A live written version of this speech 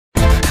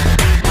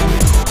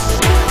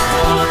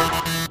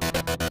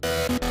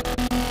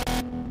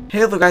Hey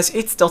hello guys,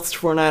 it's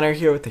Delta49er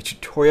here with a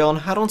tutorial on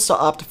how to install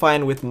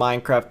Optifine with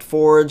Minecraft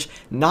Forge,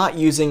 not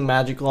using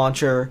Magic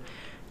Launcher.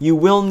 You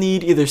will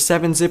need either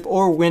 7-zip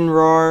or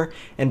WinRAR,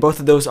 and both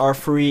of those are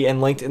free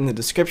and linked in the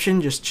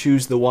description. Just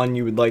choose the one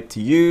you would like to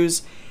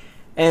use.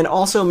 And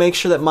also make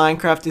sure that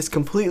Minecraft is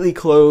completely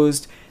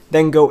closed,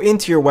 then go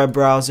into your web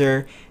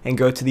browser and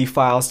go to the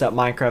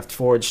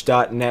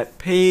files.minecraftforge.net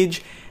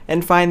page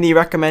and find the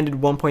recommended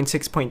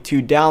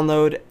 1.6.2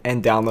 download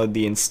and download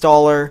the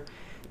installer.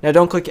 Now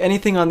don't click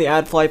anything on the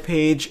AdFly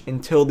page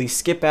until the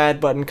skip ad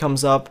button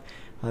comes up.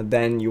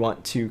 Then you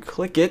want to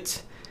click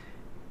it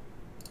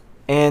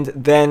and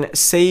then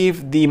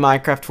save the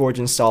Minecraft Forge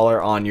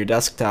installer on your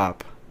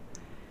desktop.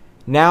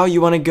 Now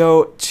you want to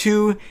go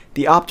to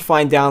the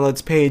Optifine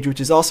downloads page, which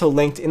is also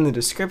linked in the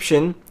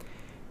description,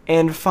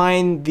 and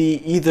find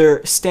the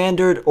either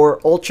standard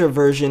or ultra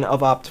version of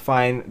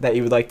Optifine that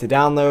you would like to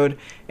download.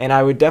 And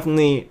I would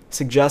definitely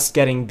suggest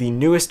getting the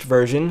newest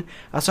version.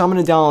 So I'm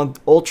going to download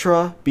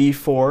Ultra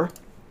B4.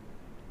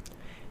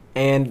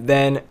 And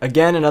then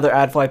again another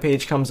AdFly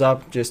page comes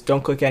up. Just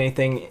don't click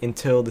anything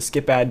until the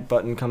skip ad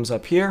button comes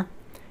up here.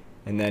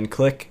 And then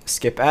click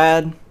skip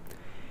ad.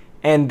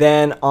 And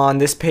then on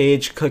this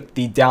page click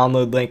the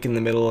download link in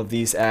the middle of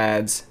these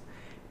ads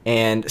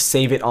and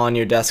save it on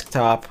your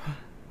desktop.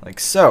 Like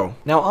so.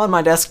 Now on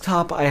my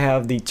desktop I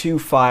have the two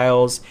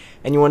files,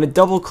 and you want to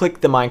double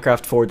click the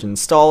Minecraft Forge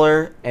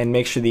installer and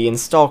make sure the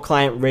install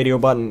client radio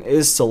button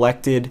is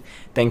selected,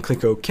 then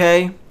click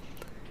OK,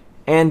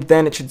 and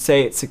then it should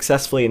say it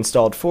successfully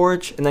installed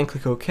Forge, and then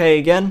click OK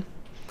again.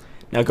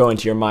 Now go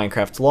into your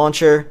Minecraft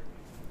launcher,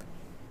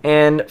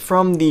 and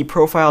from the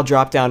profile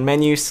drop down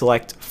menu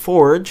select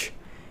Forge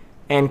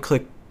and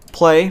click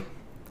play.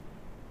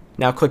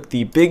 Now click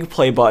the big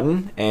play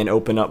button and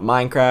open up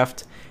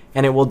Minecraft,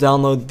 and it will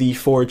download the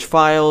Forge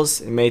files.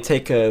 It may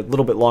take a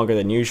little bit longer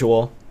than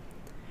usual.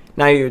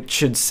 Now it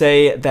should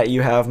say that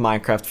you have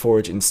Minecraft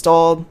Forge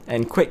installed,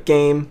 and quit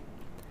game.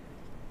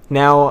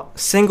 Now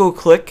single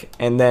click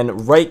and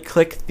then right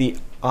click the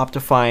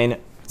Optifine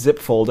zip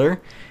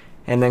folder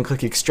and then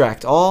click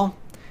extract all.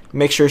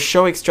 Make sure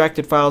show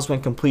extracted files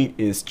when complete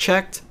is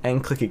checked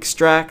and click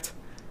extract.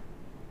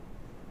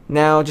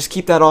 Now just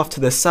keep that off to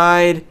the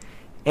side,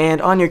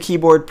 and on your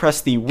keyboard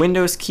press the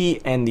Windows key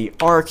and the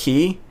R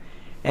key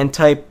and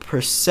type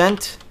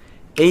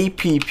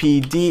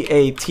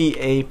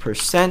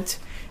 %appdata%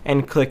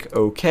 and click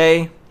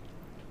OK.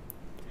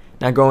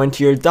 Now go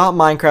into your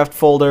 .minecraft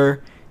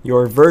folder,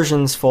 your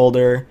versions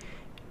folder,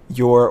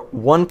 your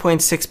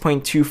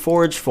 1.6.2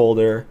 Forge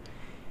folder,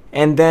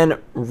 and then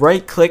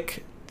right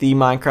click the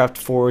Minecraft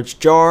Forge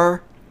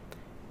jar.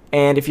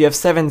 And if you have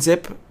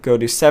 7-zip, go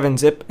to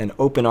 7-zip and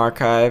open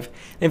archive.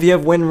 And if you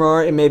have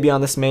WinRAR, it may be on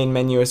this main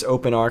menu as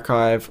open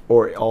archive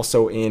or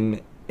also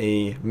in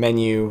a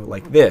menu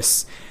like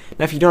this.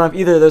 Now if you don't have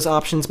either of those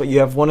options but you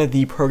have one of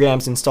the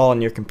programs installed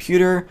on your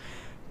computer,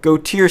 go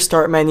to your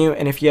start menu,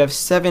 and if you have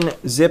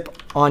 7-zip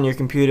on your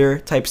computer,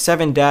 type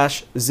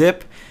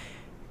 7-zip,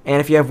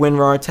 and if you have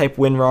WinRAR, type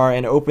WinRAR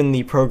and open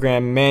the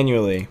program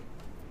manually.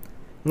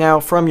 Now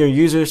from your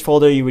users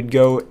folder you would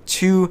go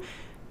to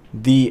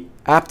the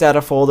app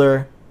data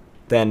folder,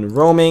 then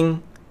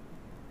roaming,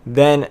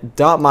 then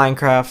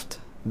 .minecraft,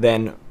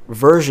 then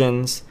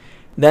versions,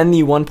 then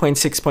the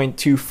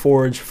 1.6.2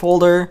 Forge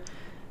folder,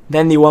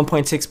 then the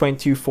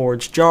 1.6.2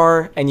 Forge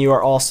jar, and you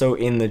are also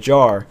in the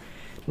jar.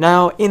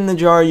 Now in the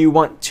jar you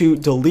want to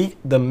delete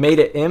the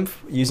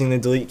meta-inf using the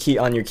delete key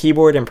on your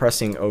keyboard and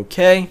pressing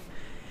OK,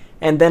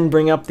 and then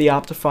bring up the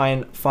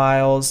Optifine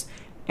files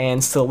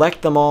and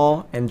select them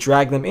all and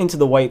drag them into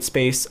the white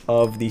space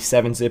of the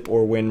 7-zip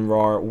or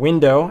WinRAR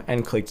window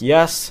and click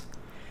yes.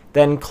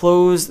 Then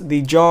close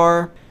the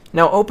jar.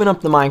 Now open up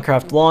the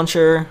Minecraft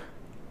launcher,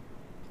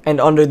 and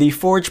under the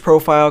Forge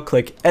profile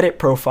click Edit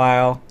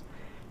Profile,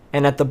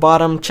 and at the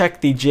bottom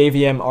check the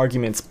JVM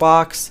arguments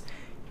box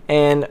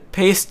and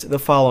paste the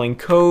following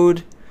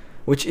code,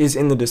 which is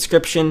in the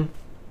description,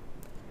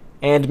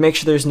 and make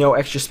sure there's no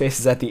extra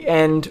spaces at the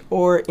end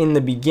or in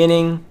the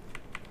beginning,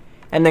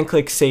 and then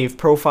click Save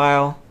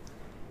Profile,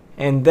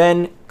 and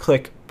then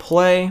click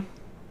Play,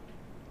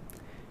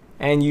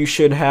 and you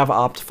should have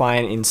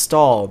Optifine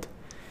installed.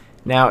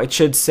 Now it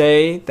should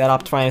say that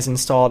Optifine is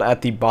installed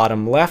at the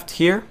bottom left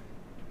here.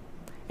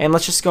 And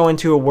let's just go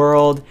into a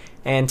world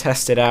and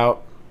test it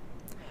out.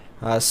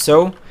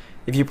 So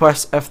if you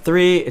press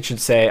F3, it should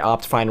say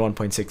Optifine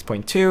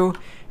 1.6.2.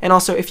 And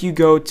also if you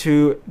go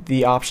to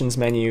the options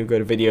menu, go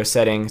to video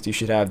settings, you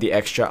should have the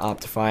extra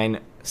Optifine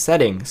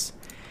settings.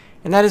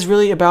 And that is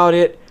really about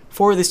it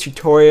for this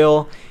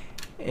tutorial.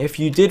 If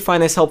you did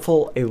find this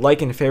helpful, a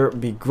like and a favorite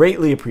would be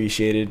greatly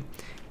appreciated.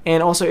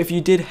 And also if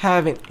you did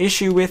have an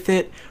issue with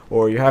it,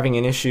 or you're having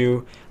an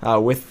issue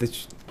with the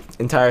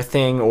entire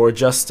thing, or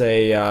just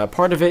a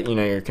part of it,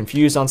 you're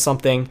confused on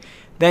something,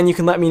 then you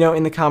can let me know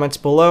in the comments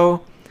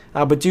below.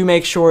 But do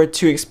make sure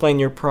to explain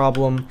your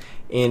problem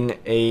in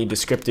a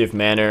descriptive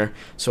manner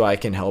so I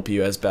can help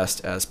you as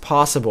best as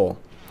possible.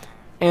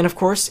 And of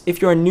course,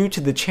 if you are new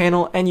to the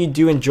channel and you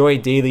do enjoy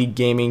daily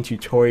gaming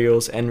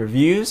tutorials and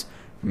reviews,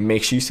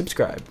 make sure you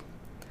subscribe.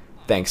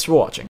 Thanks for watching.